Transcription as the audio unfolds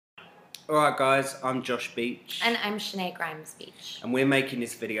Alright guys, I'm Josh Beech. And I'm Shenae Beech. And we're making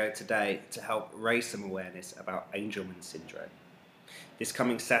this video today to help raise some awareness about Angelman syndrome. This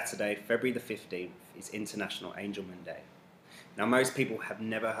coming Saturday, February the 15th, is International Angelman Day. Now most people have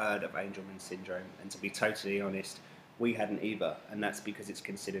never heard of Angelman syndrome, and to be totally honest, we hadn't either, and that's because it's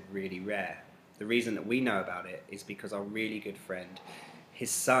considered really rare. The reason that we know about it is because our really good friend, his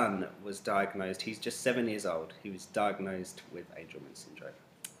son was diagnosed, he's just 7 years old, he was diagnosed with Angelman syndrome.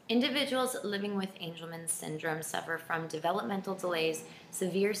 Individuals living with Angelman syndrome suffer from developmental delays,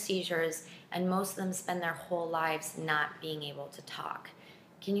 severe seizures, and most of them spend their whole lives not being able to talk.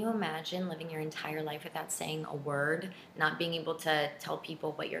 Can you imagine living your entire life without saying a word, not being able to tell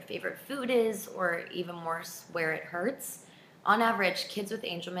people what your favorite food is, or even worse, where it hurts? On average, kids with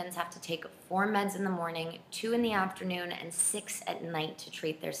Angelmans have to take 4 meds in the morning, 2 in the afternoon, and 6 at night to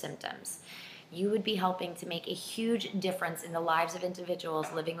treat their symptoms. You would be helping to make a huge difference in the lives of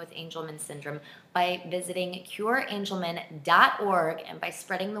individuals living with Angelman syndrome by visiting cureangelman.org and by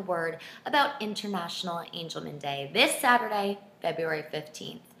spreading the word about International Angelman Day this Saturday, February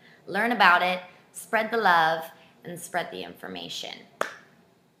 15th. Learn about it, spread the love, and spread the information.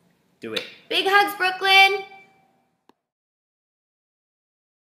 Do it. Big hugs, Brooklyn!